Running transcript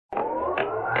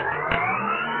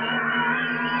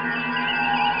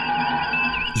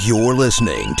You're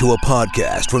listening to a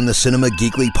podcast from the Cinema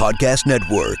Geekly Podcast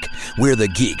Network. We're the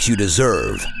geeks you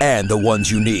deserve and the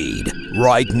ones you need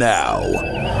right now.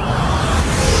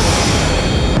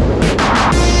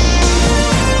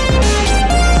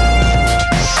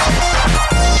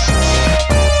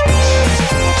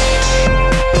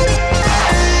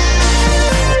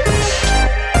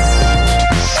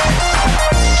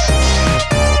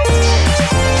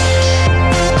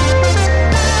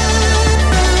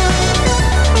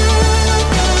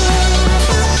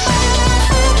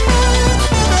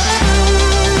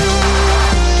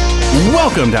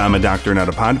 Welcome to I'm a Doctor Not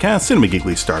a Podcast, Cinema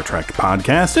Geekly Star Trek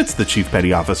podcast. It's the Chief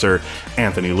Petty Officer,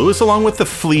 Anthony Lewis, along with the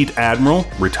Fleet Admiral,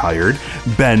 retired,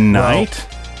 Ben Knight.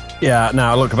 Yeah,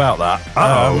 now look about that.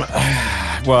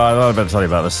 Well, I better tell you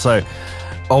about this. So,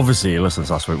 obviously, listeners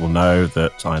last week will know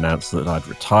that I announced that I'd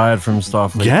retired from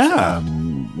Starfleet. Yeah.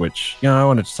 Which, you know, I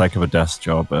wanted to take up a desk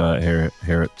job here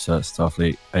at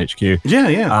Starfleet HQ.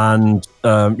 Yeah. And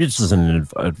just as an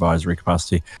advisory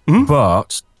capacity. Mm-hmm.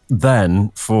 But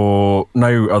then, for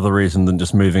no other reason than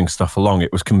just moving stuff along,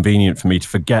 it was convenient for me to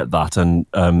forget that and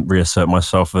reassert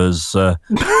myself as an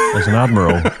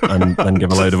admiral and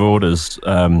give a load of orders.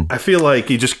 I feel like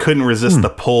you just couldn't resist the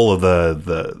pull of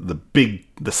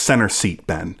the center seat,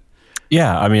 Ben.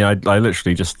 Yeah, I mean, I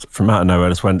literally just from out of nowhere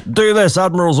just went, "Do this,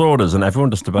 admiral's orders," and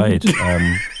everyone just obeyed.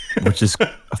 Which is,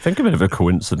 I think, a bit of a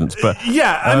coincidence, but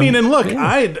yeah, I mean, and look,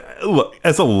 look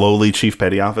as a lowly chief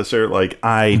petty officer, like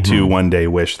I too one day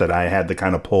wish that I had the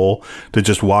kind of pull to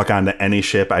just walk onto any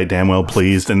ship I damn well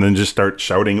pleased, and then just start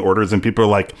shouting orders, and people are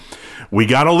like, "We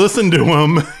gotta listen to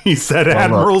him. He said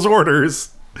admiral's orders."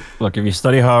 Look, if you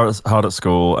study hard at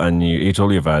school and you eat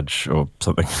all your veg or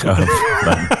something,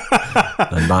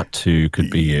 then that too could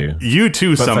be you. You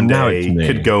too but someday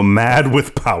could go mad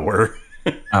with power.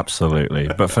 Absolutely.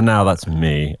 But for now, that's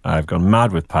me. I've gone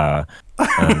mad with power.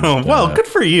 And, well, good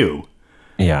for you.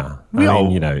 Yeah. I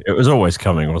mean, you know, it was always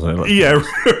coming, wasn't it? Yeah,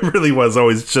 it really was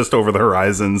always just over the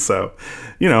horizon. So,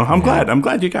 you know, I'm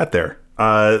glad you got there.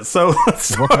 So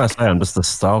let's what can I say? I'm just a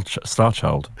star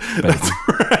child. Baby. That's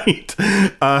right.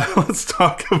 Let's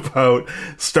talk about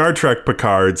Star Trek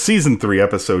Picard, Season 3,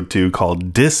 Episode 2,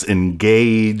 called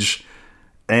Disengage.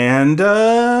 And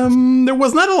there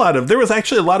was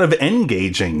actually a lot of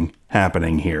engaging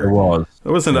happening here. There was.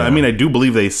 There wasn't. Yeah. I mean, I do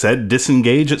believe they said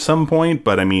disengage at some point,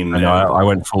 but I mean, I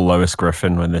went full Lois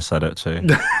Griffin when they said it too.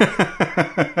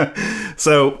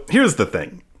 So here's the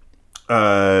thing.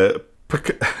 I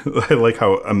like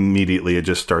how immediately it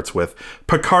just starts with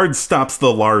Picard stops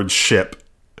the large ship,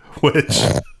 which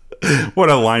what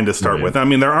a line to start with. I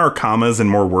mean, there are commas and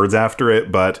more words after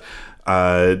it, but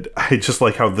I just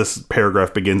like how this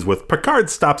paragraph begins with Picard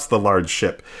stops the large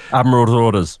ship. Admiral's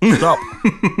orders. Stop.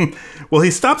 Well,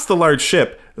 he stops the large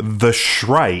ship, the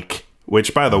Shrike,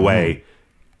 which, by the way,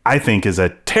 I think is a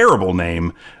terrible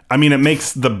name. I mean, it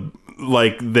makes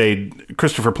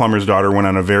Christopher Plummer's daughter went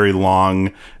on a very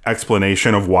long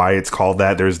explanation of why it's called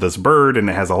that. There's this bird, and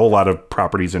it has a whole lot of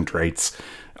properties and traits.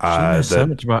 She knows so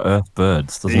much about Earth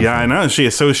birds, doesn't she? Yeah, I know. She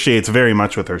associates very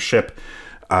much with her ship.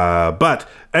 But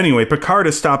anyway, Picard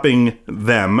is stopping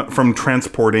them from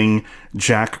transporting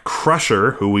Jack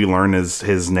Crusher, who we learn is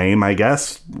his name, I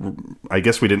guess. I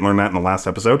guess we didn't learn that in the last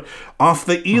episode, off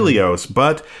the Ilios,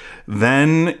 but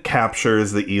then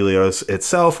captures the Ilios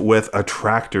itself with a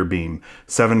tractor beam.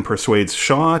 Seven persuades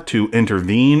Shaw to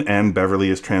intervene, and Beverly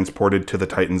is transported to the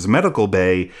Titan's medical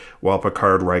bay, while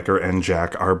Picard, Riker, and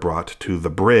Jack are brought to the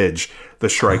bridge. The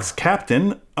Shrike's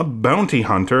captain, a bounty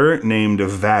hunter named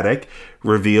Vadic,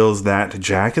 reveals that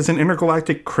Jack is an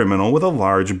intergalactic criminal with a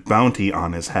large bounty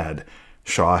on his head.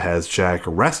 Shaw has Jack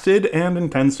arrested and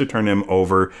intends to turn him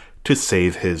over to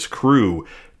save his crew,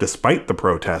 despite the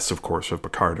protests, of course, of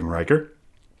Picard and Riker.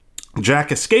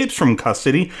 Jack escapes from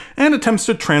custody and attempts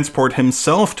to transport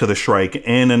himself to the Shrike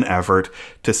in an effort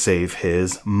to save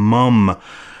his mum.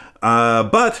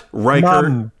 But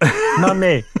Riker...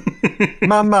 Mommy.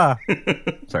 Mama.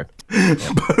 Sorry.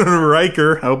 But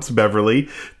Riker helps Beverly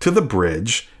to the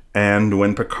bridge, and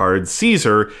when Picard sees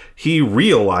her, he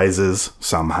realizes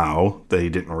somehow, they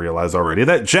didn't realize already,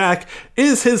 that Jack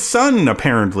is his son,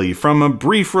 apparently, from a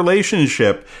brief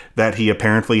relationship that he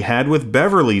apparently had with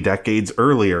Beverly decades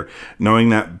earlier. Knowing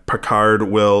that Picard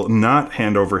will not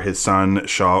hand over his son,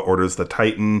 Shaw orders the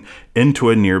Titan into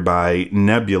a nearby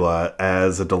nebula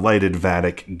as a delighted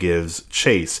Vadic gives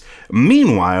chase.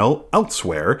 Meanwhile,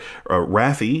 elsewhere,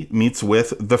 Raffi meets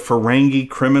with the Ferengi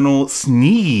criminal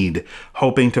Sneed,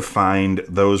 hoping to find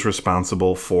those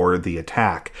responsible for the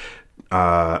attack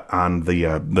on the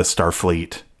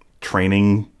Starfleet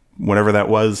training whatever that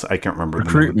was. I can't remember.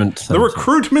 The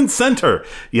recruitment center.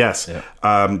 Yes.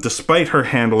 Yeah. Despite her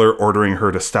handler ordering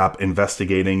her to stop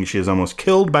investigating, she is almost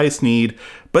killed by Sneed,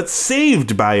 but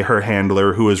saved by her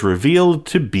handler, who is revealed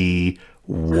to be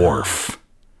Worf.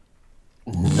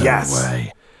 No yes.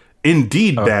 way.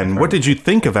 Indeed, Ben. What did you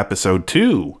think of episode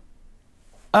 2?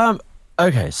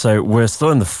 Okay, so we're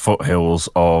still in the foothills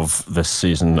of this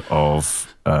season of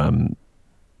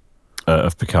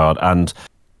Picard, and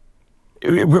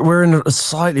we're in a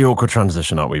slightly awkward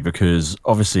transition, aren't we? Because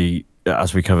obviously,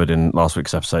 as we covered in last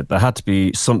week's episode, there had to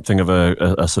be something of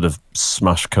a sort of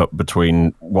smash cut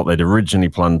between what they'd originally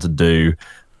planned to do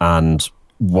and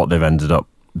what they've ended up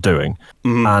doing.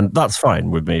 Mm-hmm. And that's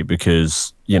fine with me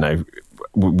because, you know,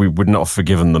 we would not have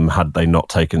forgiven them had they not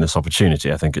taken this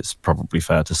opportunity. I think it's probably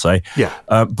fair to say. Yeah.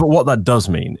 But what that does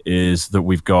mean is that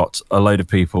we've got a load of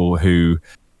people who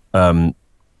are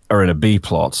in a B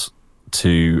plot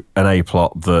to an A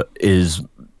plot that is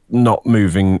not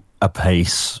moving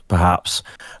apace, perhaps.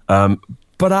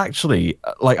 But actually,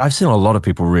 like, I've seen a lot of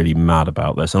people really mad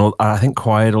about this. And I think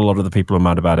quite a lot of the people who are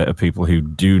mad about it are people who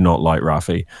do not like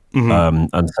Raffi. Mm-hmm.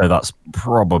 And so that's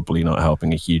probably not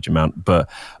helping a huge amount. But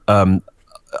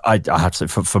I have to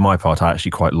say, for my part, I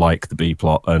actually quite like the B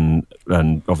plot, and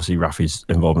obviously Raffi's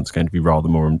involvement is going to be rather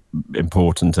more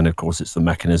important. And of course, it's the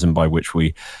mechanism by which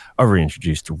we are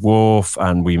reintroduced to Worf,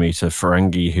 and we meet a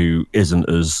Ferengi who isn't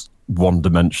as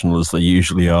one-dimensional as they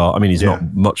usually are. I mean, he's not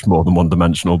much more than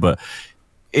one-dimensional, but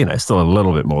you know, still a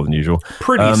little bit more than usual.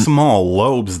 Pretty small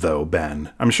lobes, though, Ben.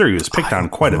 I'm sure he was picked on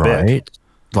quite a bit.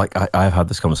 Like, I've had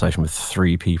this conversation with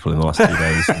 3 people in the last 2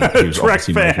 days. Who's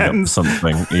obviously making up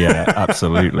something. Yeah,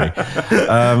 absolutely.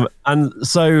 And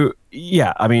so,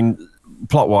 yeah, I mean,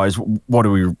 plot-wise, what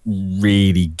do we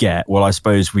really get? Well, I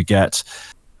suppose we get...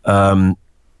 let's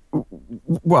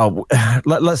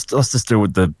just deal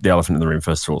with the elephant in the room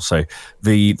first of all. So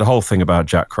the whole thing about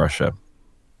Jack Crusher.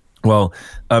 Well,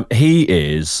 he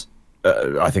is...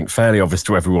 I think fairly obvious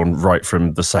to everyone right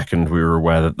from the second we were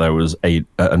aware that there was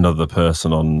another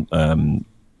person on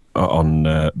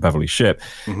Beverly's ship.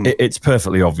 Mm-hmm. It's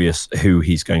perfectly obvious who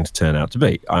he's going to turn out to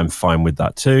be. I'm fine with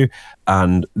that too.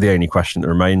 And the only question that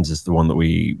remains is the one that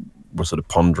we were sort of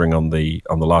pondering on the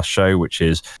last show, which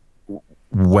is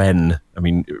when. I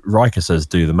mean, Riker says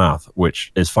do the math,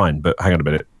 which is fine, but hang on a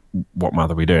minute, what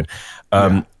math are we doing?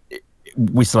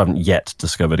 We still haven't yet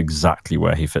discovered exactly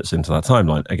where he fits into that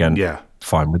timeline. Again,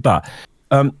 fine with that.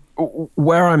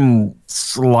 Where I'm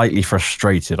slightly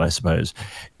frustrated, I suppose,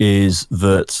 is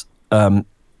that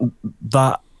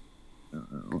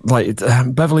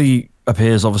Beverly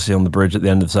appears obviously on the bridge at the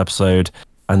end of this episode,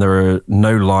 and there are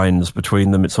no lines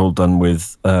between them. It's all done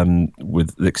with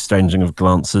the exchanging of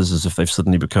glances, as if they've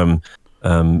suddenly become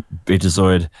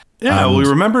Betazoid. Yeah, do you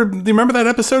remember that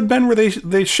episode, Ben, where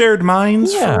they shared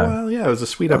minds for a while? Yeah, it was a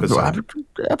sweet episode.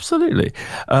 Absolutely.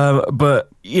 But,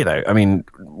 you know, I mean,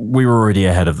 we were already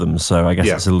ahead of them, so I guess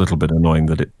it's a little bit annoying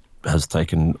that it has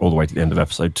taken all the way to the end of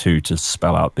episode 2 to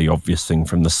spell out the obvious thing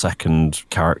from the second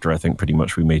character, I think, pretty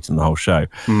much we meet in the whole show.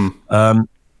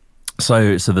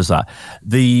 So there's that.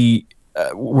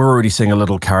 We're already seeing a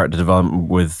little character development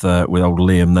with old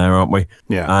Liam there, aren't we?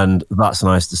 Yeah. And that's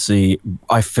nice to see.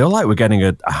 I feel like we're getting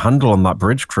a handle on that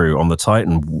bridge crew on the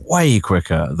Titan way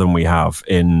quicker than we have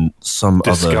in some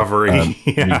Discovery.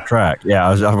 Other track.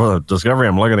 Yeah, Discovery,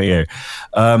 I'm looking at you.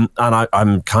 And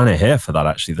I'm kind of here for that,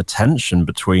 actually. The tension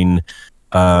between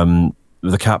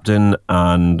the captain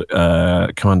and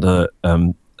Commander...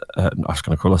 I was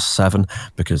going to call her Seven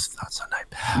because that's her name.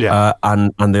 Yeah.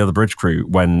 And the other bridge crew,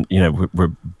 when, you know, we're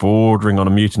bordering on a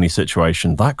mutiny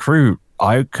situation, that crew,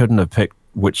 I couldn't have picked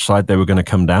which side they were going to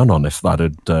come down on if that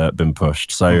had been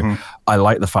pushed. So I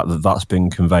like the fact that that's been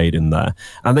conveyed in there.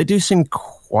 And they do seem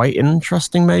quite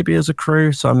interesting maybe as a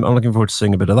crew. So I'm looking forward to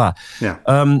seeing a bit of that. Yeah.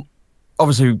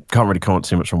 Obviously, we can't really comment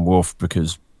too much on Worf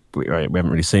because we haven't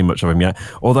really seen much of him yet.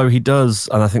 Although he does,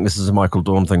 and I think this is a Michael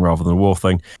Dorn thing rather than a Worf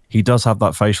thing, he does have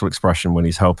that facial expression when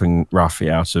he's helping Raffi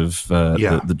out of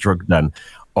the drug den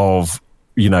of,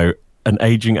 you know, an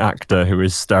aging actor who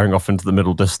is staring off into the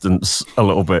middle distance a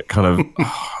little bit, kind of,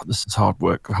 this is hard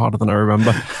work, harder than I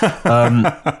remember.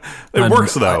 It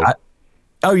works, though.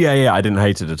 I didn't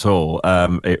hate it at all.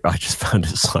 I just found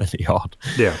it slightly odd.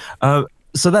 Yeah.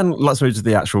 So then let's move to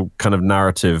the actual kind of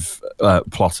narrative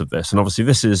plot of this. And obviously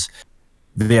this is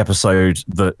the episode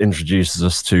that introduces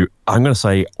us to, I'm going to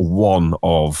say, one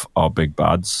of our big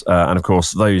bads. And of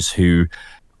course, those who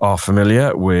are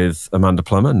familiar with Amanda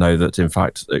Plummer know that, in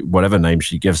fact, whatever name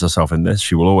she gives herself in this,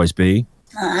 she will always be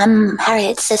I'm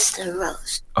Harriet's sister,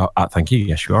 Rose. Oh, thank you.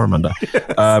 Yes, you are, Amanda.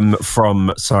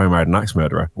 From Sorry, Married an Axe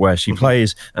Murderer, where she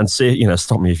plays, and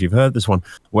stop me if you've heard this one,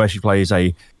 where she plays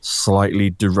a slightly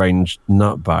deranged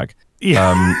nutbag.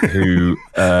 Yeah. Who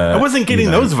I wasn't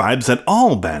getting those vibes at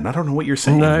all, Ben. I don't know what you're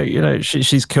saying. No,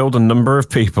 she's killed a number of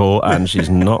people, and she's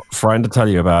not frightened to tell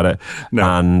you about it.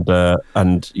 No.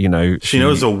 And she knows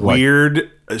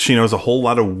she knows a whole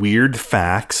lot of weird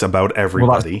facts about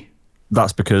everybody.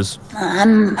 That's because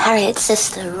I'm Harriet's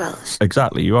sister, Rose.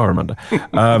 Exactly, you are, Amanda.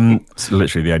 It's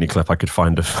literally the only clip I could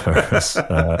find of her as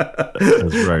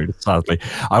Rose, sadly.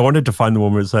 I wanted to find the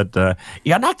one where it said,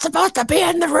 "You're not supposed to be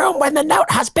in the room when the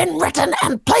note has been written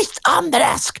and placed on the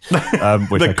desk."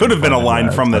 That could have been a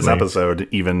line from this episode,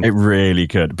 even. It really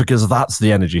could, because that's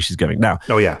the energy she's giving. Now,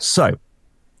 so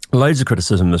loads of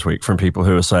criticism this week from people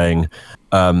who are saying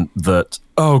that,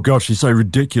 oh God, she's so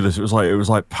ridiculous. It was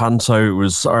like panto. It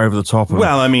was so over the top.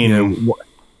 Well, I mean,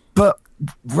 but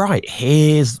right,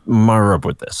 here's my rub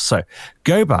with this. So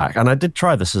go back, and I did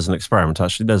try this as an experiment.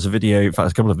 Actually, there's a video, in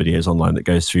fact, a couple of videos online that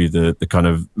goes through the kind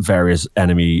of various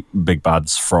enemy big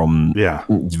bads from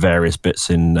various bits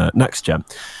in Next Gen.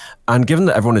 And given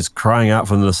that everyone is crying out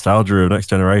for the nostalgia of Next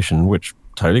Generation, which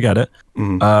totally get it,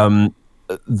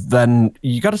 then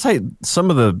you got to take some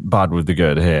of the bad with the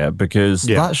good here, because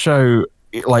that show,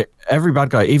 like every bad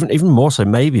guy, even more so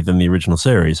maybe than the original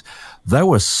series, there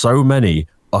were so many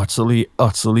utterly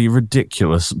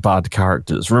ridiculous bad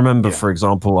characters. Remember, for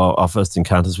example, our first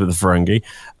encounters with the Ferengi.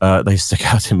 They stick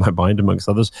out in my mind amongst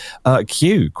others.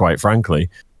 Q, quite frankly.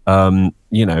 I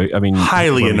mean,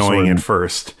 highly annoying at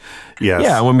first. Yes.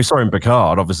 Yeah, when we saw him in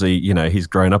Picard, obviously, he's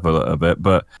grown up a little bit,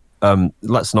 but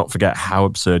let's not forget how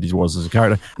absurd he was as a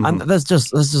character. And there's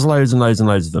just loads and loads and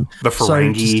loads of them. The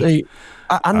Ferengi.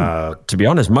 And to be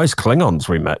honest, most Klingons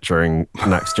we met during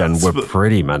Next Gen were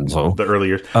pretty mental. The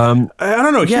earlier. I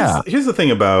don't know. Here's the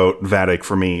thing about Vadic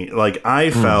for me. Like,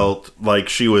 I felt like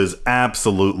she was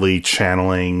absolutely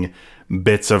channeling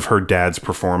bits of her dad's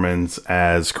performance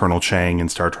as Colonel Chang in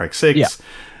Star Trek VI. Yeah.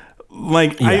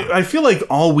 I feel like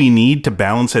all we need to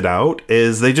balance it out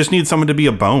is they just need someone to be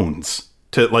a Bones.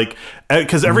 To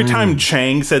because every time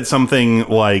Chang said something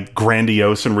like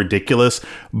grandiose and ridiculous,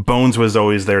 Bones was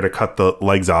always there to cut the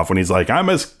legs off when he's like, "I'm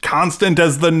as constant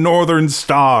as the Northern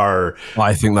Star."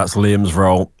 I think that's Liam's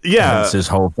role. Yeah, that's his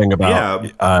whole thing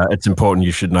about. It's important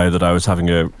you should know that I was having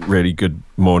a really good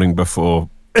morning before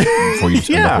you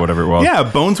turned up or whatever it was. Yeah,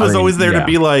 Bones was always there to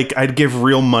be like, I'd give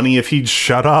real money if he'd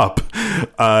shut up.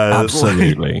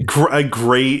 Absolutely, a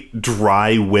great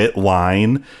dry wit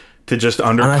line. To just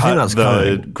undercut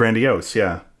the grandiose,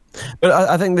 But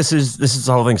I think this is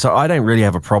the whole thing. So I don't really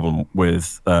have a problem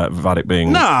with Vadic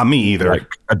being me either,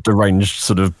 like a deranged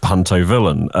sort of panto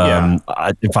villain.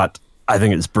 In fact, I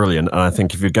think it's brilliant, and I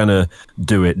think if you're gonna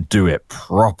do it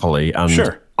properly.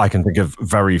 And I can think of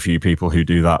very few people who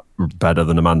do that better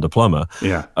than Amanda Plummer.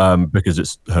 Because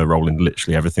it's her role in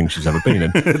literally everything she's ever been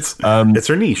in. It's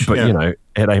her niche, but it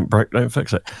ain't broke, don't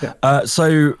fix it.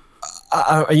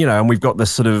 And we've got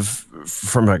this sort of,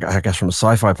 from a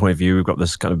sci-fi point of view, we've got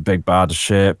this kind of big bad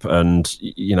ship and,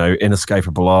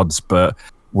 inescapable odds, but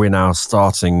we're now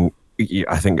starting,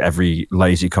 I think every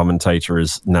lazy commentator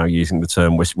is now using the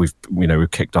term,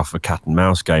 we've kicked off a cat and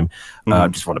mouse game. I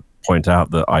just want to point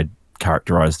out that I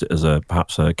characterized it as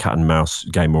perhaps a cat and mouse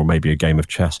game, or maybe a game of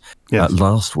chess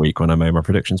last week when I made my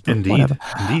predictions. But Indeed.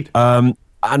 And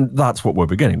that's what we're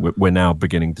beginning. We're now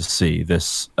beginning to see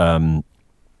this,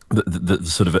 the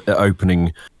sort of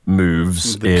opening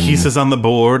moves. The pieces on the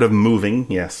board of moving,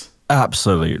 yes.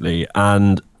 Absolutely.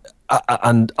 And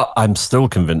I'm still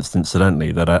convinced,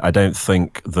 incidentally, that I don't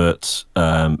think that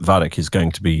Vadic is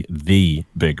going to be the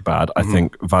big bad. I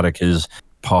think Vadic is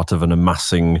part of an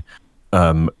amassing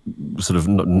sort of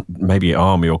maybe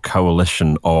army or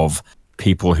coalition of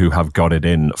people who have got it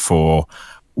in for,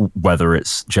 whether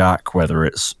it's Jack, whether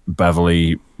it's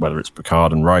Beverly, whether it's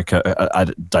Picard and Riker. I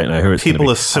don't know who it's people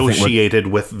associated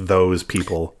with those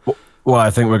people. Well,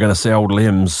 I think we're going to see old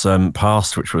Liam's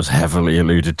past, which was heavily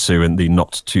alluded to in the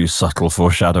not too subtle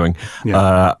foreshadowing.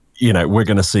 We're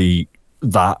going to see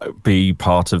that be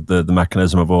part of the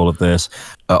mechanism of all of this.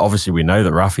 Obviously, we know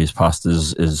that Raffi's past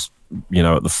is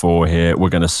at the fore here. We're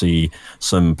going to see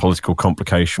some political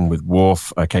complication with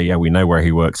Worf. Okay, we know where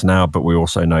he works now, but we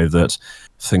also know that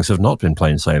things have not been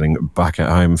plain sailing back at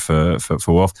home for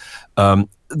Worf.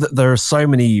 There are so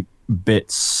many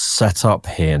bits set up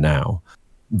here now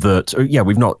that,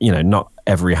 we've not, not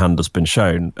every hand has been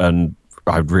shown. And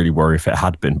I'd really worry if it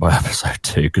had been by episode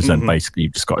 2, because then basically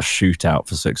you've just got a shootout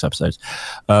for 6 episodes.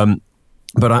 But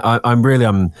I'm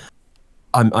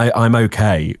I'm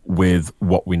okay with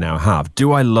what we now have.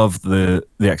 Do I love the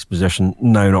exposition?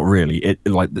 No, not really. It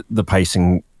like the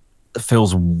pacing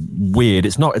feels weird.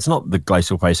 It's not the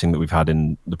glacial pacing that we've had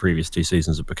in the previous 2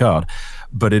 seasons of Picard,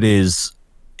 but it is.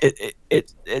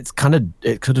 It's kind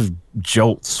of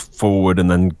jolts forward and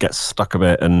then gets stuck a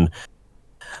bit, and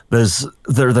there's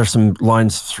some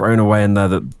lines thrown away in there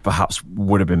that perhaps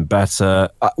would have been better.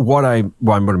 What I'm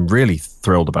really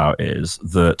thrilled about is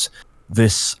that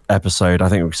this episode, I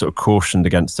think we sort of cautioned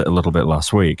against it a little bit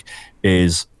last week,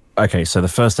 is okay. So the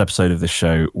first episode of this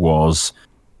show was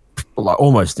like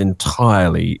almost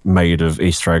entirely made of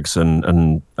Easter eggs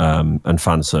and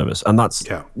fan service, and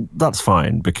that's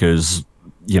fine because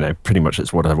pretty much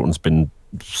it's what everyone's been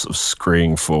sort of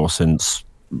screaming for since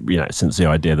the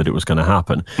idea that it was going to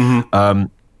happen. Mm-hmm.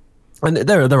 And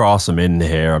there are some in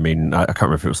here. I mean, I can't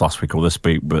remember if it was last week or this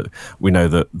week, but we know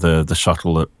that the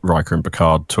shuttle that Riker and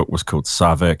Picard took was called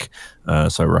Savick,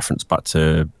 so a reference back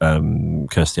to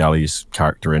Kirstie Alley's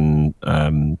character in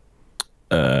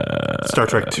Star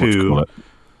Trek 2.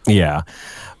 Yeah.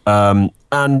 And,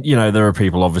 there are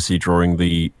people obviously drawing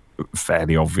the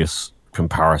fairly obvious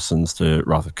comparisons to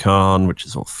Wrath of Khan, which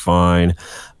is all fine.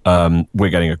 We're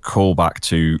getting a call back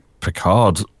to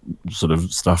Picard sort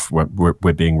of stuff.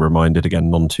 We're being reminded again,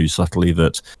 none too subtly,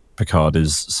 that Picard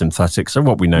is synthetic. So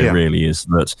what we know really is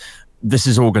that this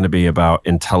is all going to be about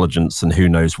intelligence and who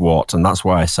knows what. And that's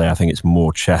why I say I think it's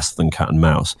more chess than cat and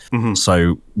mouse. Mm-hmm.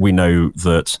 So we know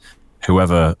that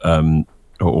whoever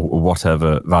or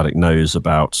whatever Vadic knows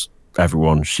about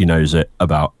everyone, she knows it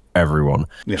about everyone.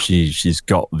 Yeah. She's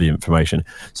got the information.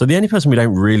 So the only person we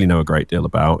don't really know a great deal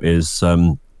about is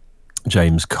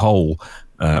James Cole,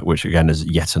 which again is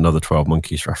yet another 12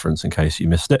 Monkeys reference in case you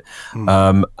missed it.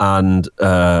 And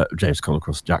James Cole, of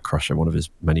course, Jack Crusher, one of his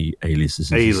many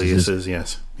aliases.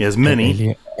 Yes. He has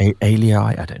many.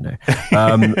 Alii, I don't know.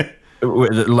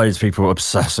 Loads of people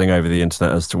obsessing over the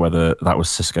internet as to whether that was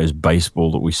Sisko's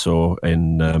baseball that we saw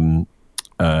in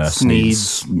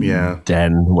Sneed's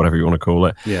den, whatever you want to call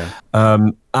it. Yeah.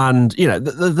 And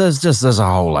there's a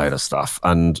whole load of stuff,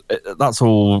 and that's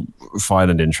all fine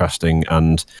and interesting,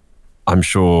 and I'm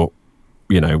sure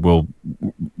we'll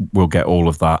get all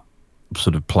of that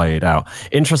sort of played out.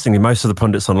 Interestingly, most of the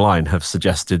pundits online have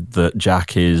suggested that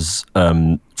Jack is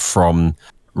from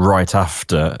right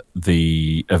after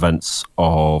the events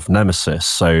of Nemesis,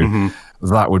 so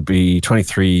that would be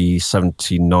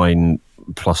 2379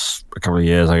 plus a couple of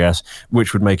years, I guess,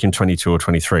 which would make him 22 or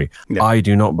 23. Yeah.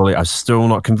 I'm still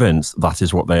not convinced that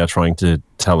is what they are trying to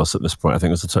tell us at this point. I think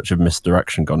there's a touch of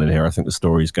misdirection gone in here. I think the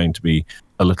story is going to be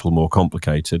a little more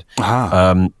complicated.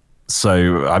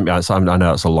 So I know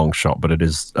it's a long shot, but it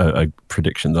is a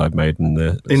prediction that I've made in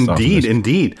the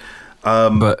Indeed.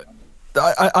 But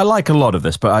I like a lot of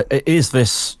this, but is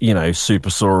this, super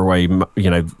Soraway,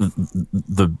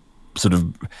 the sort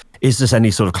of, is this any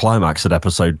sort of climax at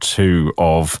episode 2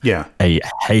 of a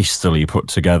hastily put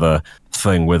together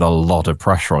thing with a lot of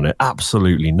pressure on it?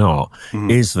 Absolutely not.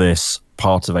 Is this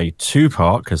part of a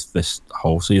 2-part, because this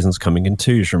whole season's coming in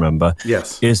 2s, remember?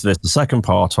 Yes. Is this the second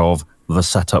part of the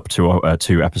setup to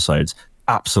 2 episodes?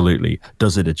 Absolutely.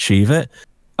 Does it achieve it?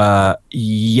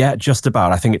 Yeah, just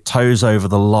about. I think it toes over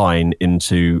the line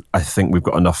into, I think we've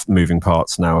got enough moving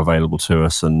parts now available to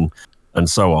us and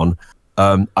so on.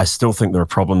 I still think there are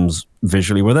problems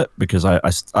visually with it, because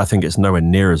I think it's nowhere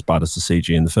near as bad as the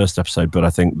CG in the first episode, but I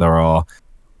think there are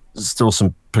still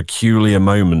some peculiar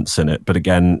moments in it. But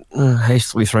again,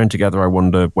 hastily thrown together, I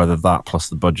wonder whether that plus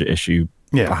the budget issue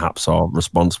perhaps are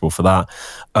responsible for that.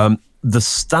 The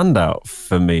standout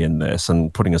for me in this,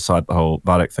 and putting aside the whole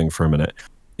Vadic thing for a minute,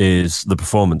 is the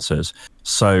performances.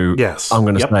 So I'm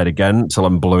going to say it again till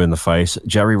I'm blue in the face.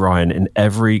 Jeri Ryan, in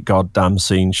every goddamn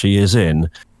scene she is in,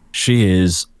 she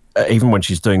is, even when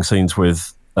she's doing scenes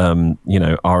with,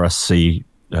 RSC,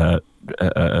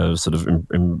 sort of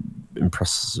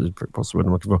impressive, what's the word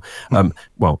I'm looking for?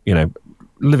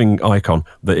 Living icon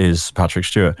that is Patrick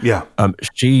Stewart. Yeah.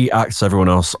 She acts everyone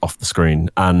else off the screen,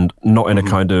 and not in a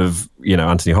kind of,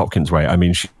 Anthony Hopkins way. I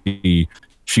mean, she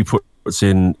puts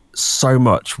in so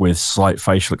much with slight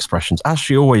facial expressions, as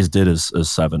she always did as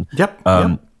Seven. Yep.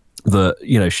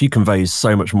 That she conveys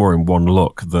so much more in one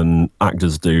look than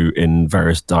actors do in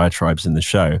various diatribes in the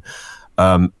show,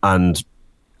 and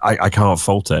I can't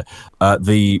fault it.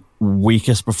 The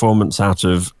weakest performance out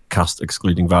of cast,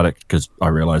 excluding Vadic, because I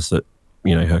realise that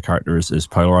her character is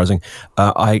polarizing.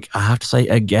 I have to say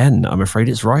again, I'm afraid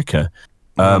it's Riker.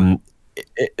 I'm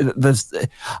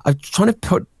trying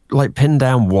to pin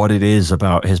down what it is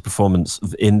about his performance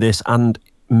in this and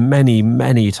many,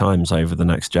 many times over the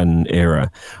Next Gen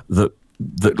era that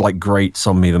that like grates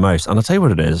on me the most. And I'll tell you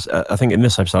what it is. I think in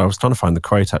this episode, I was trying to find the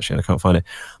quote actually, and I can't find it.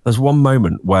 There's one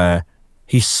moment where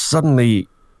he suddenly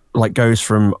like goes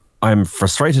from I'm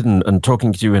frustrated and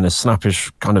talking to you in a snappish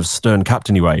kind of stern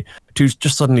captainy way to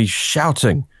just suddenly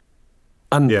shouting.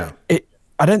 And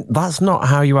that's not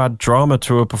how you add drama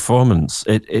to a performance.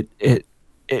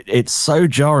 It's so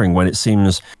jarring when it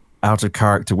seems out of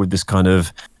character with this kind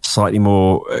of slightly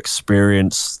more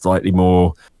experienced, slightly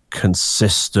more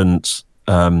consistent,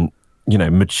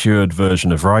 matured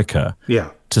version of Riker.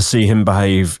 Yeah. To see him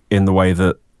behave in the way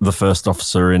that the first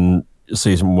officer in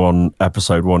season 1,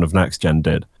 episode 1 of Next Gen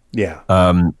did. Yeah.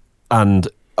 And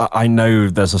I know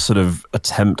there's a sort of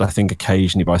attempt, I think,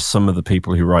 occasionally by some of the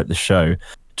people who write the show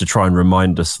to try and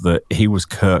remind us that he was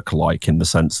Kirk-like in the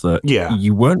sense that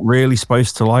you weren't really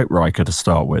supposed to like Riker to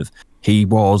start with. He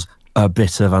was a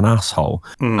bit of an asshole.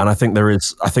 And I think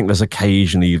there's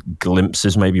occasionally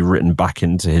glimpses maybe written back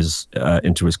into his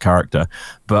character,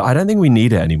 but I don't think we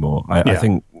need it anymore. I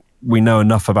think we know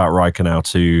enough about Riker now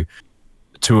to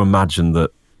imagine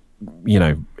that,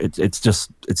 it's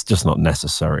just not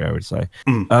necessary, I would say.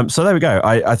 So there we go.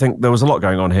 I think there was a lot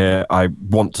going on here. I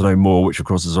want to know more, which of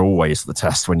course is always the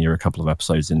test when you're a couple of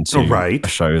episodes into a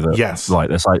show that like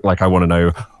this. I want to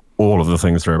know all of the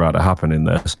things that are about to happen in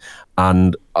this,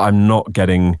 and I'm not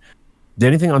getting. The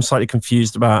only thing I'm slightly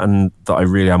confused about, and that I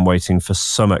really am waiting for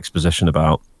some exposition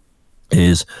about,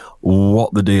 is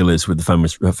what the deal is with the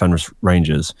Fenris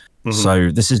Rangers. So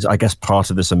this is, I guess,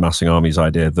 part of this amassing armies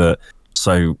idea that.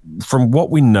 So from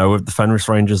what we know of the Fenris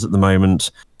Rangers at the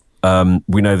moment,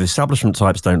 we know the establishment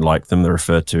types don't like them. They're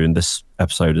referred to in this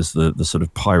episode as the sort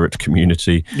of pirate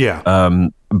community. Yeah.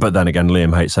 But then again,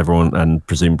 Liam hates everyone, and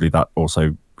presumably that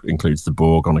also includes the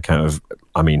Borg on account of,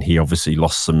 he obviously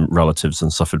lost some relatives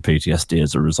and suffered PTSD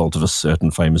as a result of a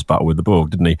certain famous battle with the Borg,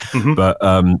 didn't he? But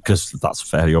because that's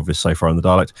fairly obvious so far in the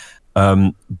Daleks.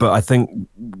 But I think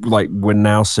like we're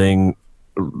now seeing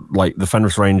like the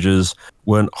Fenris Rangers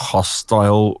weren't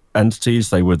hostile entities.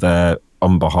 They were there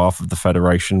on behalf of the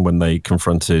Federation when they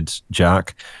confronted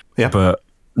Jack. Yeah. But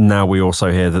now we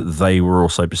also hear that they were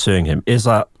also pursuing him. Is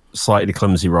that slightly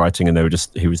clumsy writing and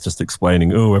he was just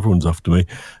explaining, everyone's after me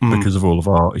because of all of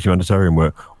our humanitarian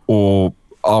work? Or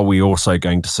are we also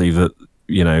going to see that,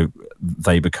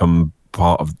 they become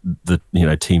part of the,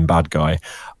 team bad guy?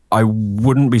 I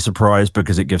wouldn't be surprised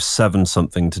because it gives Seven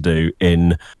something to do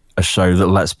in a show that,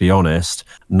 let's be honest,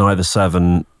 neither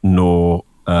Seven nor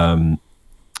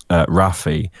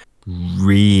Raffi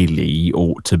really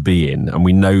ought to be in. And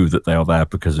we know that they are there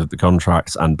because of the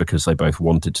contracts and because they both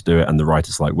wanted to do it and the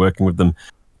writers like working with them.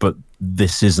 But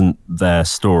this isn't their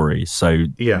story. So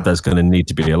there's going to need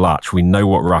to be a latch. We know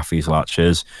what Raffi's latch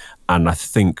is, and I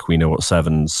think we know what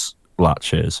Seven's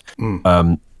latch is.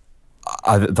 I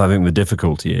think the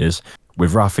difficulty is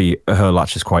with Raffi, her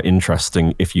latch is quite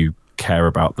interesting if you care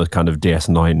about the kind of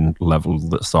DS9 level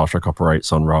that Star Trek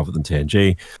operates on rather than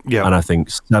TNG. Yeah. And I think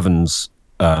Seven's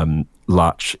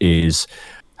latch is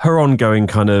her ongoing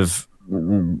kind of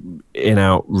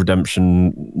in-out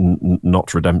redemption,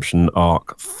 not redemption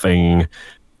arc thing.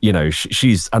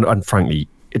 She's, and frankly,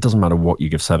 it doesn't matter what you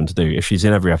give Seven to do. If she's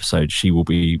in every episode, she will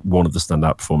be one of the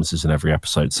standout performances in every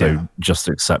episode. So just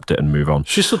accept it and move on.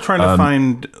 She's still trying to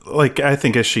find, I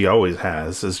think as she always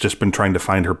has just been trying to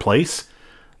find her place.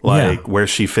 Where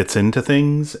she fits into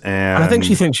things, and I think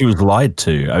she thinks she was lied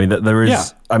to. There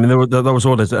is. There was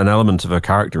always an element of her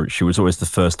character. She was always the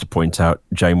first to point out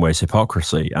Janeway's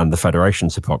hypocrisy and the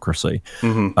Federation's hypocrisy,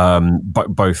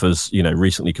 both as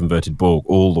recently converted Borg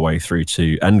all the way through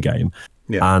to Endgame.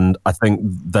 Yeah. And I think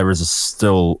there is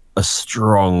still a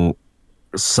strong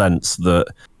sense that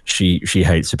she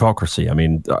hates hypocrisy.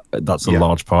 That's a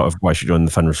large part of why she joined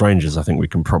the Fenris Rangers, I think we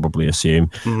can probably assume.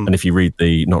 And if you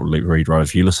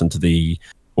if you listen to the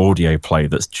audio play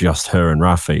that's just her and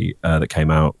Raffi that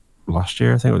came out last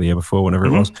year, I think, or the year before, whenever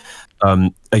it was.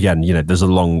 Again, there's a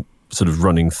long sort of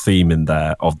running theme in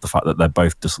there of the fact that they're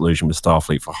both disillusioned with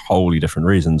Starfleet for wholly different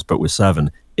reasons, but with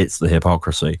Seven, it's the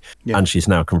hypocrisy. Yeah. And she's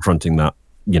now confronting that,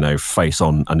 face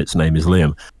on, and its name is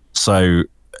Liam. So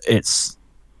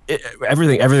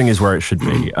everything is where it should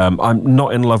be. I'm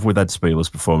not in love with Ed Spieler's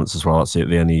performance as well. That's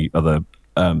the only other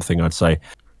thing I'd say.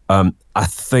 I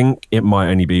think it might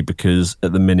only be because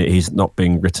at the minute he's not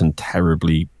being written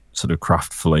terribly sort of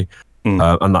craftfully.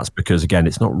 And that's because, again,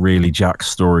 it's not really Jack's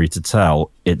story to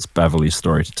tell, it's Beverly's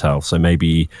story to tell. So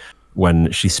maybe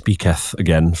when she speaketh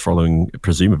again,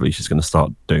 presumably she's going to start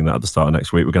doing that at the start of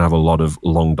next week, we're going to have a lot of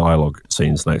long dialogue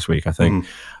scenes next week, I think.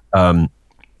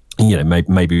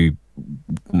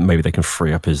 Maybe they can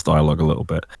free up his dialogue a little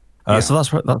bit. So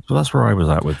that's where I was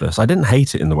at with this. I didn't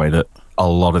hate it in the way that a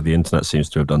lot of the internet seems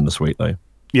to have done this week, though.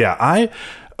 Yeah,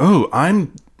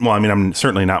 I'm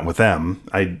certainly not with them.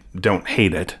 I don't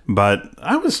hate it, but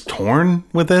I was torn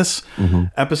with this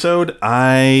episode.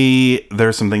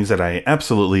 There's some things that I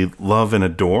absolutely love and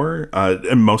adore,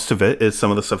 and most of it is some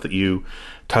of the stuff that you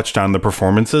touched on. The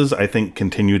performances, I think,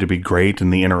 continue to be great,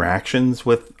 and the interactions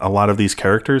with a lot of these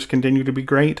characters continue to be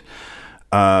great.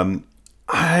 I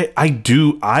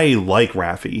like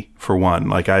Raffi, for one.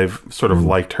 Like, I've sort of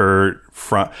liked her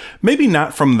maybe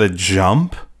not from the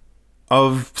jump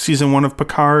of season 1 of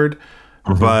Picard,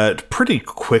 but pretty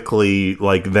quickly,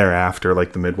 like, thereafter,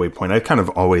 like the midway point, I kind of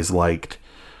always liked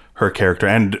her character,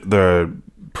 and the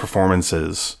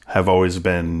performances have always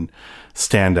been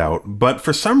standout. But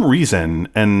for some reason,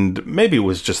 and maybe it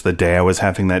was just the day I was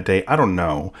having that day, I don't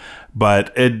know,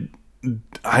 but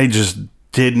I just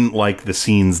didn't like the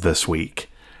scenes this week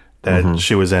that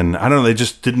she was in. I don't know, they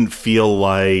just didn't feel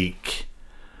like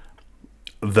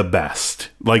the best.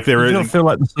 Like, they were. You don't feel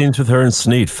like the scenes with her and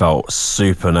Sneed felt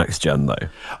super next gen, though.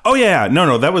 Oh yeah,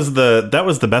 no, that was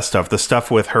the best stuff. The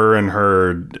stuff with her and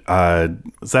her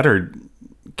was that her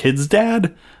kid's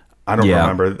dad? I don't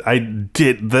remember. I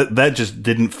did that just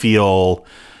didn't feel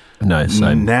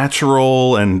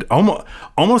natural, and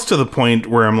almost to the point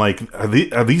where I'm like,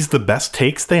 are these the best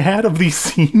takes they had of these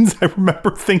scenes? I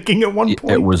remember thinking at one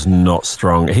point. It was not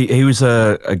strong. He was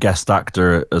a guest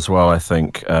actor as well, I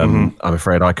think. I'm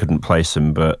afraid I couldn't place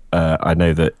him, but I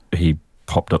know that he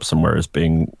popped up somewhere as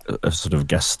being a sort of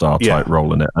guest star type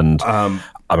role in it, and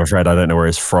I'm afraid I don't know where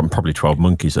he's from. Probably 12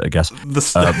 Monkeys, I guess.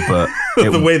 But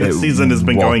the way the season has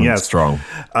been going, yes, strong.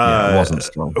 It wasn't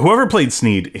strong. Whoever played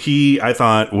Sneed, I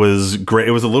thought was great.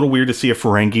 It was a little weird to see a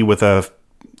Ferengi with a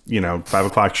 5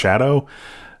 o'clock shadow.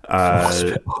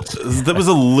 That was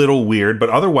a little weird, but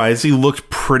otherwise he looked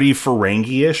pretty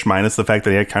Ferengi-ish, minus the fact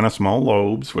that he had kind of small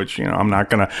lobes, which I'm not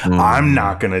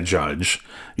gonna judge.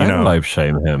 Don't lobe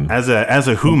shame him. As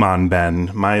a human,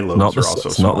 Ben, my lobes are also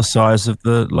it's small. not the size of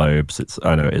the lobes.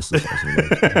 I know it is the size of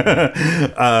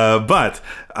the lobes. But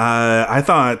I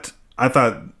thought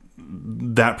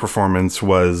that performance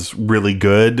was really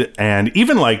good, and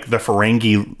even like the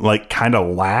Ferengi like kind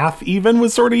of laugh even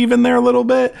was sort of even there a little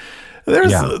bit.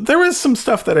 There was some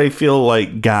stuff that I feel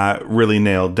like got really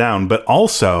nailed down, but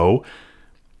also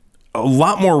a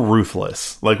lot more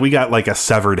ruthless. Like, we got like a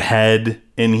severed head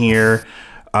in here.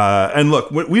 And look,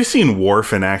 we've seen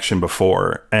Worf in action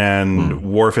before, and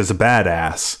Worf is a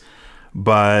badass,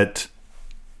 but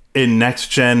in Next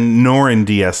Gen nor in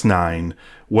DS9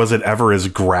 was it ever as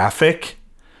graphic.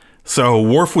 So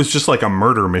Worf was just like a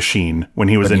murder machine when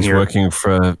he was in here. He's working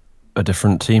for a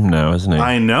different team now, isn't he?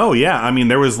 I know, yeah. I mean,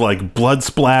 there was like blood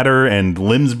splatter and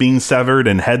limbs being severed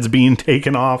and heads being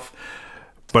taken off.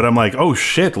 But I'm like, oh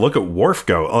shit, look at Worf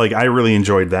go. Like, I really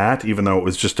enjoyed that, even though it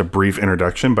was just a brief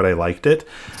introduction, but I liked it.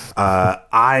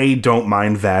 I don't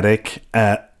mind Vadic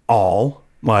at all.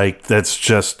 Like, that's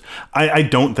just, I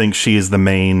don't think she is the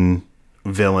main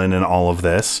villain in all of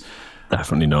this.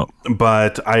 Definitely not.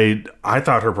 But I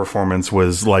thought her performance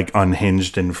was like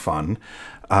unhinged and fun.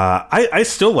 I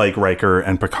still like Riker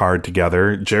and Picard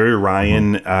together. Jerry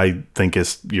Ryan, I think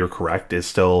you're correct, is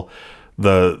still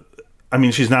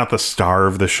she's not the star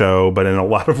of the show, but in a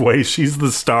lot of ways, she's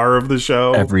the star of the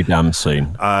show. Every damn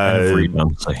scene.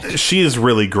 She is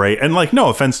really great. And like, no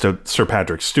offense to Sir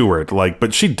Patrick Stewart, like,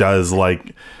 but she does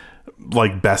like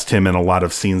best him in a lot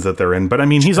of scenes that they're in. But I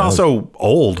mean, he's also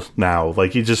old now.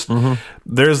 Like, he just,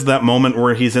 there's that moment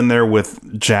where he's in there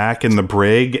with Jack in the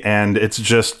brig, and it's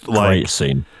just like, great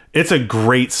scene. It's a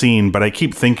great scene, but I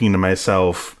keep thinking to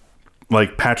myself,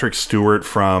 like, Patrick Stewart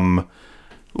from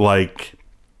like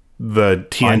the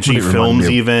TNG films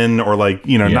even, or like,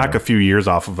 knock a few years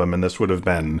off of him, and this would have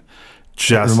been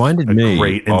just a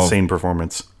great, insane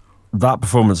performance. That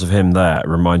performance of him there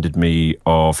reminded me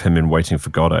of him in Waiting for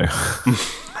Godot,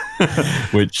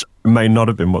 which may not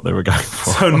have been what they were going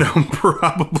for. So no,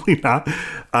 probably not.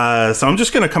 So I'm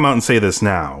just going to come out and say this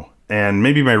now, and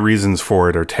maybe my reasons for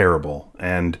it are terrible.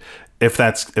 And if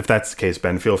that's the case,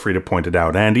 Ben, feel free to point it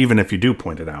out. And even if you do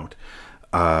point it out,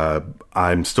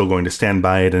 I'm still going to stand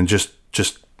by it and just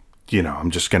I'm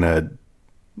just gonna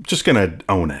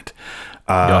own it.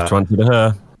 You have to answer to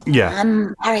her. Yeah.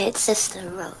 I'm Harriet's sister,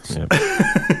 Rose.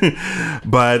 Yeah.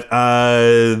 But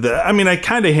I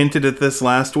kind of hinted at this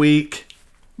last week,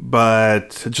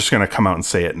 but just gonna come out and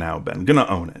say it now, Ben. Gonna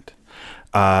own it.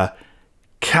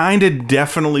 Kind of,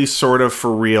 definitely, sort of,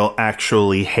 for real,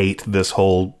 actually hate this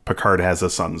whole Picard has a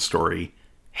son story.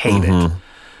 Hate it.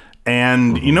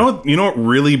 And you know what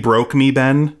really broke me,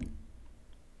 Ben?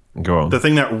 Go on. The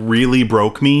thing that really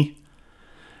broke me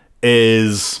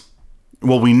is,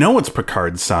 well, we know it's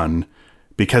Picard's son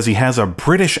because he has a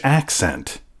British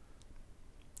accent.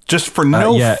 Just for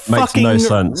no fucking no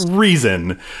sense.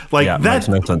 reason. Like that, makes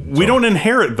no sense we don't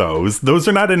inherit those. Those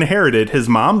are not inherited. His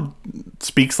mom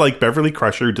speaks like Beverly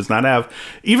Crusher, does not have...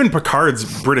 Even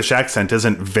Picard's British accent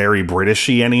isn't very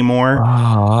Britishy anymore.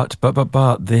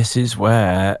 But this is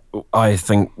where I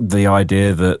think the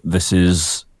idea that this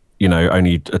is,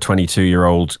 only a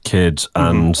 22-year-old kid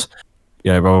and,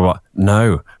 blah, blah, blah.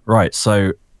 No. Right.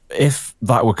 So if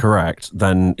that were correct,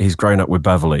 then he's grown up with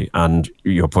Beverly, and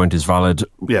your point is valid.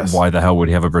 Yes. Why the hell would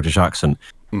he have a British accent?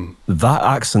 That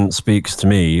accent speaks to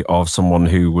me of someone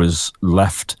who was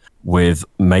left with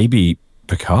maybe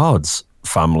Picard's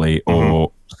family or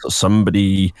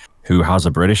somebody who has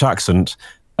a British accent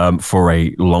for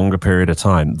a longer period of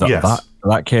time.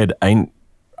 That kid ain't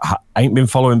been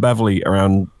following Beverly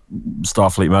around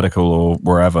Starfleet Medical or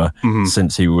wherever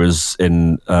since he was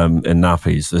in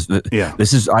nappies.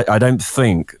 This is. I don't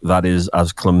think that is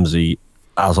as clumsy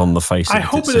as on the face. I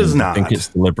hope it is not. I think it's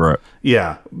deliberate.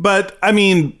 Yeah, but I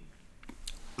mean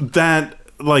that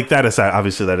is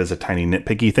obviously that is a tiny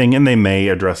nitpicky thing, and they may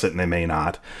address it and they may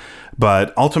not.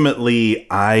 But ultimately,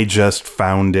 I just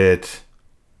found it,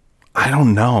 I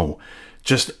don't know,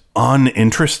 just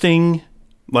uninteresting.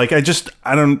 Like I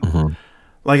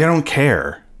don't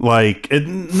care. Like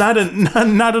not in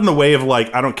the way of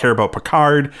like I don't care about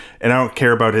Picard and I don't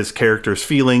care about his character's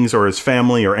feelings or his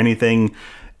family or anything.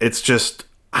 It's just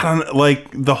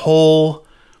the whole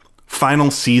final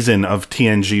season of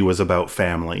TNG was about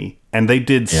family, and they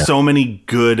did so many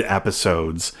good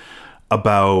episodes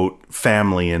about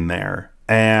family in there.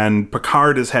 And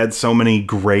Picard has had so many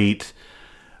great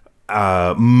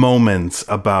moments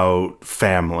about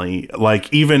family,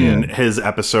 like even his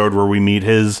episode where we meet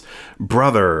his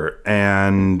brother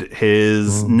and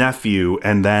his nephew,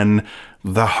 and then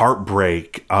the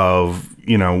heartbreak of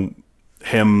him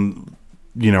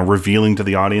revealing to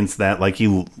the audience that like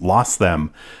he lost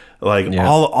them, like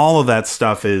all of that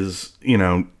stuff is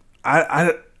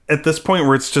I at this point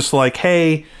where it's just like,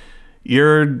 hey,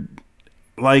 you're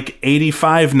like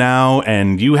 85 now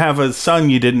and you have a son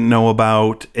you didn't know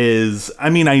about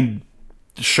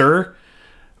sure,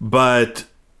 but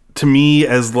to me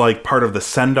as like part of the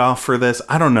send off for this,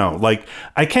 I don't know, like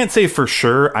I can't say for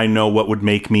sure I know what would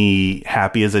make me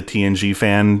happy as a TNG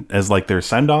fan as like their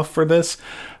send off for this,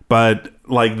 but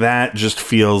like that just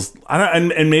feels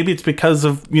and maybe it's because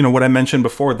of what I mentioned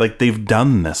before, like they've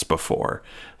done this before.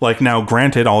 Like now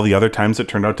granted, all the other times it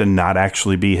turned out to not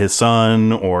actually be his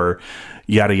son or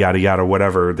yada yada yada,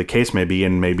 whatever the case may be,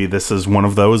 and maybe this is one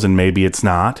of those and maybe it's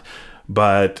not,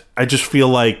 but I just feel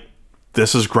like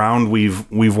this is ground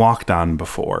we've walked on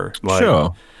before. Like,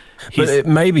 sure, but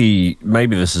maybe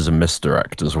this is a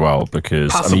misdirect as well,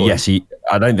 because possibly.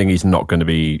 I don't think he's not going to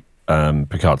be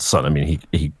Picard's son. I mean,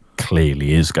 he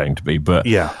clearly is going to be, but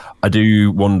I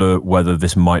do wonder whether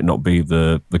this might not be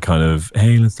the kind of,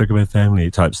 hey, let's talk about family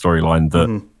type storyline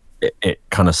that it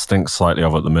kind of stinks slightly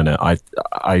of at the minute. I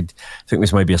think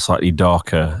this may be a slightly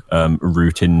darker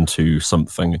route into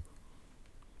something.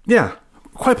 Yeah,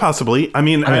 quite possibly. I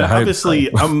mean, obviously,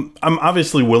 so. I'm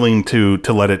obviously willing to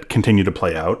let it continue to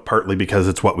play out, partly because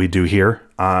it's what we do here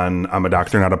on I'm a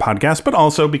Doctor, Not a Podcast, but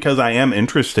also because I am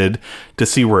interested to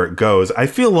see where it goes. I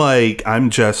feel like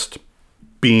I'm just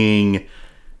being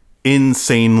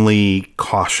insanely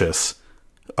cautious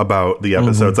about the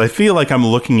episodes. I feel like I'm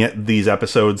looking at these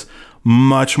episodes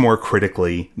much more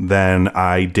critically than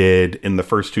I did in the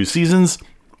first two seasons.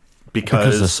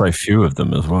 Because there's so few of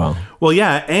them as well. Well,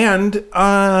 yeah, and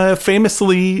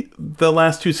famously, the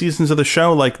last two seasons of the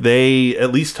show, like they,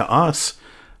 at least to us,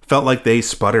 felt like they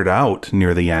sputtered out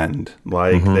near the end.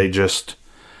 Like they just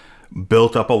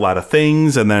built up a lot of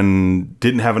things and then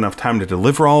didn't have enough time to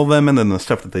deliver all of them, and then the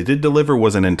stuff that they did deliver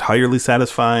wasn't entirely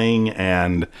satisfying.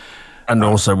 And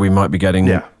also, we might be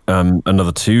getting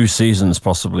another 2 seasons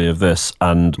possibly of this,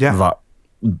 and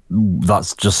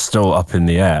that's just still up in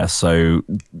the air. So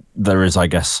there is, I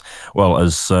guess, well,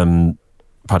 as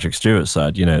Patrick Stewart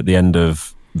said, at the end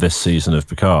of this season of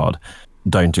Picard,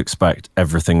 don't expect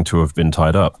everything to have been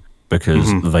tied up,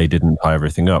 because they didn't tie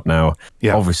everything up. Now,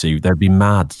 obviously, they'd be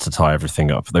mad to tie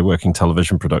everything up. They're working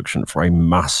television production for a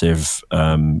massive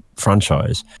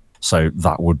franchise, so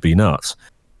that would be nuts.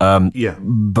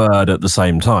 But at the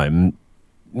same time,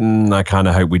 I kind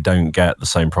of hope we don't get the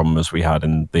same problem as we had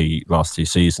in the last 2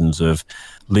 seasons of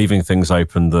leaving things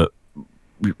open that,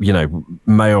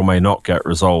 may or may not get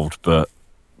resolved. But,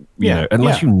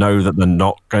 unless you know that they're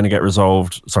not going to get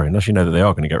resolved, unless you know that they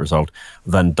are going to get resolved,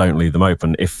 then don't leave them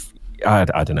open. I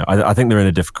don't know. I think they're in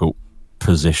a difficult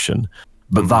position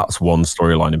But that's one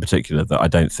storyline in particular that I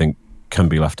don't think can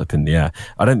be left up in the air.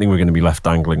 I don't think we're going to be left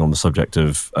dangling on the subject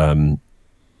of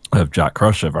Jack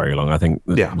Crusher very long. I think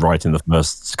right in the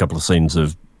first couple of scenes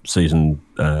of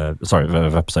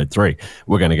of episode 3,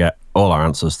 we're going to get all our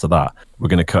answers to that. We're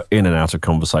going to cut in and out of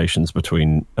conversations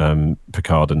between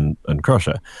Picard and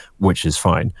Crusher, which is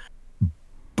fine.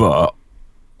 But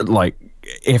like,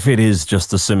 if it is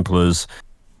just as simple as,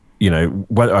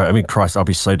 Christ, I'll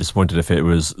be so disappointed if it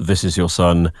was, this is your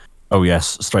son. Oh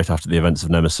yes, straight after the events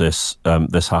of Nemesis,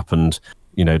 this happened.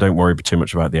 Don't worry too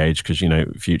much about the age because,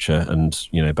 future and,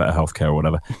 better healthcare or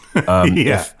whatever.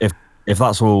 If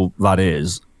that's all that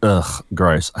is,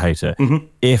 gross, hate it. Mm-hmm.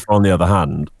 If, on the other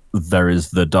hand, there is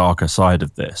the darker side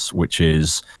of this, which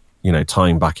is,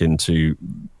 tying back into,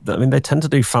 they tend to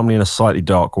do family in a slightly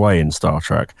dark way in Star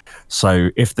Trek. So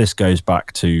if this goes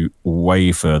back to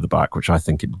way further back, which I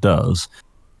think it does,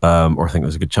 or I think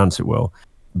there's a good chance it will,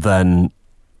 then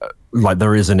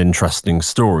there is an interesting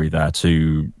story there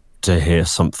to hear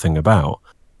something about.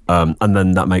 And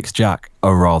then that makes Jack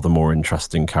a rather more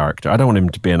interesting character. I don't want him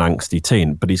to be an angsty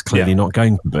teen, but he's clearly not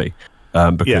going to be.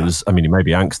 Because, he may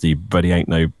be angsty, but he ain't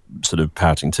no sort of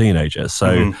pouting teenager.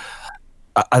 So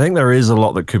I think there is a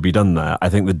lot that could be done there. I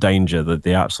think the danger,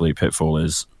 the absolute pitfall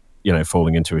is,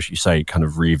 falling into, as you say, kind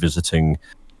of revisiting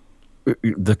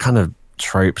the kind of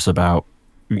tropes about,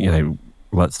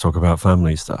 let's talk about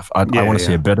family stuff. I want to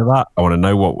see a bit of that. I want to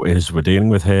know what it is we're dealing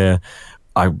with here.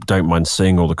 I don't mind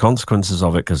seeing all the consequences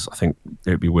of it because I think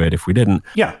it would be weird if we didn't.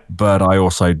 Yeah. But I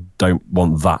also don't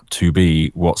want that to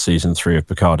be what season 3 of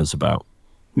Picard is about.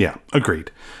 Yeah,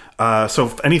 agreed.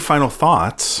 So any final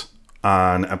thoughts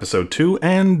on episode 2,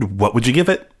 and what would you give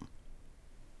it?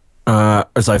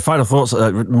 So final thoughts,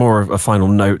 more of a final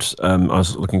note. I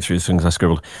was looking through the things I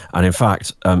scribbled. And in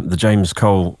fact, the James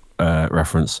Cole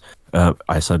reference,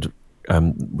 I said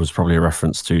was probably a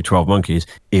reference to 12 Monkeys.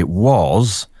 It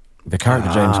was... The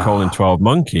character James Cole in 12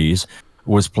 Monkeys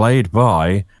was played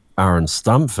by Aaron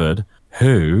Stamford,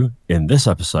 who, in this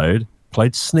episode,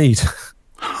 played Sneed.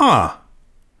 Huh.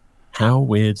 How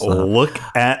weird's that? Look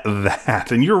at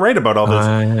that. And you're right about all this.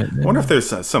 I wonder if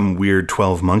there's some weird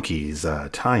 12 Monkeys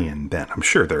tie-in, Ben. I'm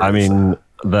sure there is. I mean,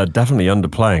 they're definitely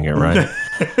underplaying it, right?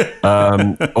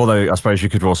 Although I suppose you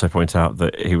could also point out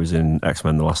that he was in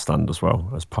X-Men The Last Stand as well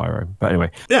as Pyro. But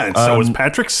anyway. Yeah, and so was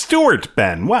Patrick Stewart,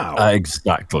 Ben. Wow.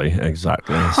 Exactly.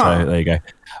 Huh. So there you go.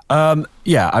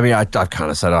 I've kind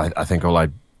of said I think all I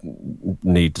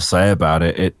need to say about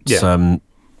it.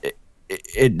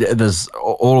 There's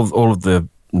all of the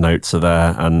notes are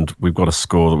there, and we've got a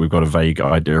score that we've got a vague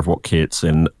idea of what key it's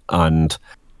in, and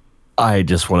I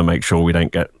just want to make sure we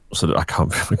don't get I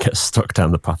can't get stuck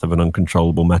down the path of an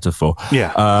uncontrollable metaphor.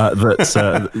 Yeah. I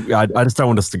just don't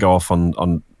want us to go off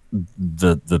on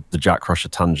the Jack Crusher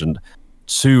tangent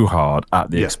too hard at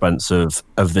the expense of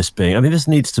this being. I mean, this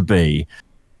needs to be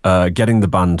getting the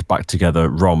band back together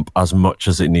romp as much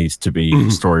as it needs to be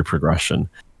story progression.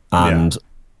 And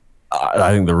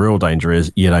I think the real danger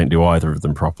is you don't do either of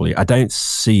them properly. I don't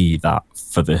see that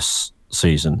for this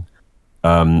season.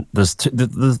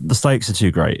 The stakes are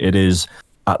too great. It is,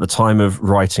 at the time of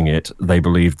writing it, they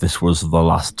believed this was the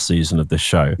last season of this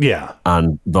show. Yeah.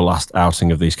 And the last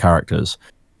outing of these characters.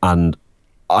 And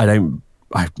I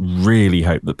really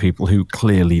hope that people who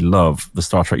clearly love the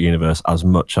Star Trek universe as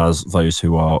much as those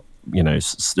who are,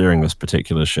 steering this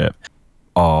particular ship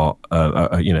are,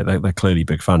 they're clearly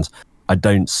big fans. I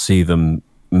don't see them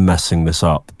messing this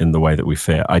up in the way that we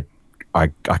fear. I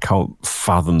can't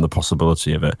fathom the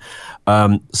possibility of it.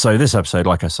 So this episode,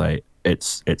 like I say,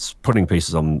 it's putting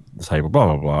pieces on the table, blah,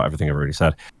 blah, blah, everything I've already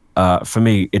said. For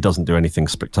me, it doesn't do anything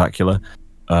spectacular.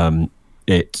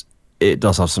 It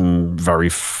does have some very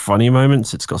funny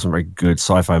moments. It's got some very good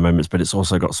sci-fi moments, but it's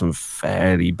also got some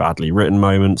fairly badly written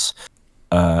moments.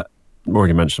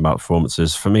 Already mentioned about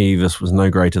performances. For me, this was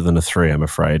no greater than a 3, I'm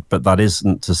afraid. But that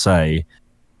isn't to say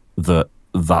that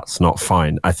that's not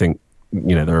fine. I think,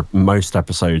 there are most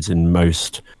episodes in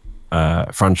most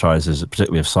franchises,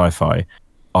 particularly of sci-fi,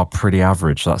 are pretty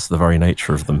average. That's the very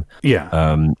nature of them. Yeah.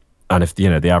 And if the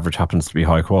average happens to be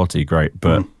high quality, great.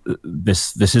 But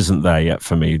this isn't there yet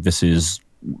for me. This is,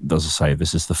 as I say,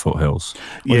 this is the foothills.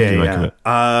 What did you make of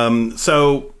it?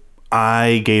 So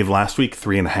I gave last week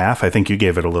 3.5. I think you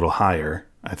gave it a little higher.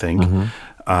 I think.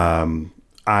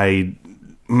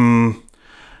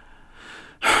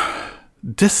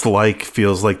 Dislike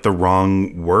feels like the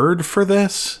wrong word for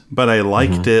this, but I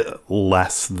liked it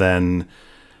less than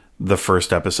the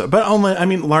first episode, but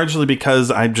largely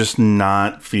because I'm just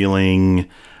not feeling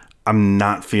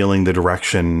the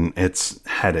direction it's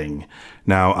heading.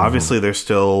 Now, obviously, there's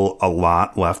still a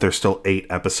lot left. There's still 8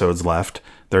 episodes left.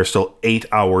 There's still 8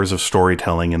 hours of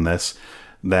storytelling in this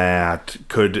that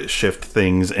could shift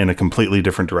things in a completely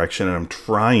different direction. And I'm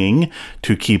trying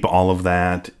to keep all of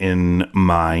that in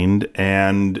mind.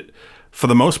 And for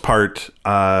the most part,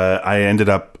 I ended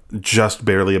up just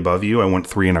barely above you. I went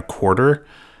 3 1/4.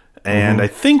 And I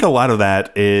think a lot of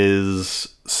that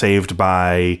is saved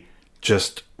by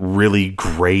just really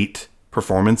great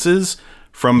performances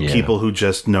from people who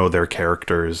just know their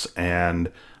characters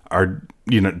and are,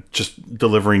 just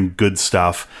delivering good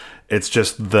stuff. It's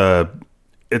just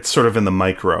it's sort of in the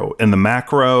micro. In the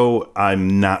macro,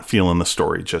 I'm not feeling the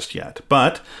story just yet.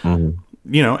 But,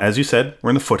 as you said, we're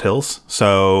in the foothills.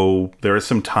 So there is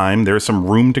some time, there is some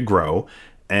room to grow.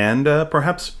 And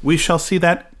perhaps we shall see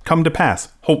that come to pass,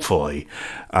 hopefully.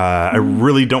 I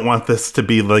really don't want this to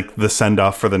be like the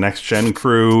send-off for the Next Gen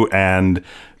crew and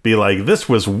be like, this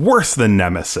was worse than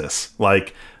Nemesis.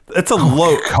 Like, it's a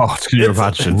low... God, can you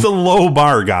imagine? It's a low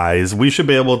bar, guys. We should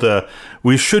be able to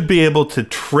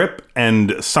trip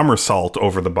and somersault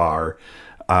over the bar.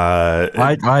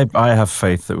 I have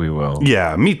faith that we will.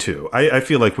 Yeah, me too. I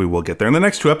feel like we will get there. And the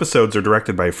next 2 episodes are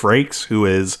directed by Frakes, who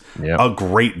is a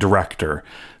great director.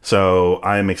 So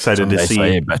I'm excited to see.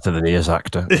 Say better than he is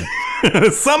actor.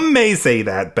 Some may say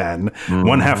that, Ben.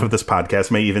 One half of this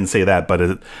podcast may even say that,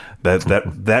 but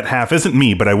that half isn't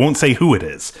me. But I won't say who it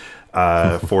is.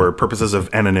 For purposes of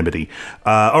anonymity.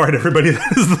 All right, everybody,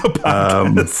 that is the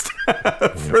podcast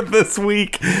for this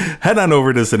week. Head on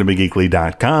over to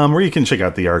cinemageekly.com where you can check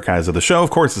out the archives of the show. Of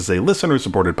course, it's a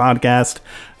listener-supported podcast.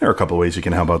 There are a couple ways you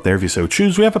can help out there if you so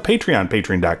choose. We have a Patreon,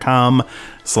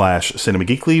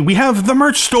 patreon.com/cinemageekly. We have the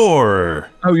merch store.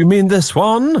 Oh, you mean this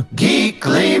one?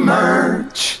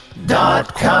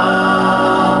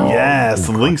 geeklymerch.com. Yes,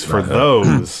 links for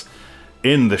those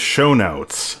in the show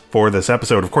notes for this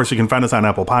episode. Of course, you can find us on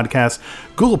Apple Podcasts,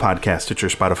 Google Podcasts, Stitcher,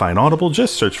 Spotify, and Audible.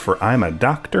 Just search for I'm a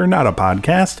Doctor, Not a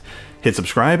Podcast. Hit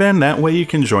subscribe, and that way you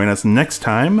can join us next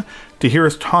time to hear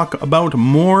us talk about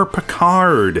more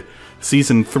Picard.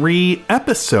 Season 3,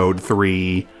 Episode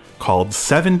 3, called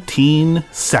 17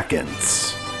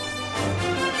 Seconds.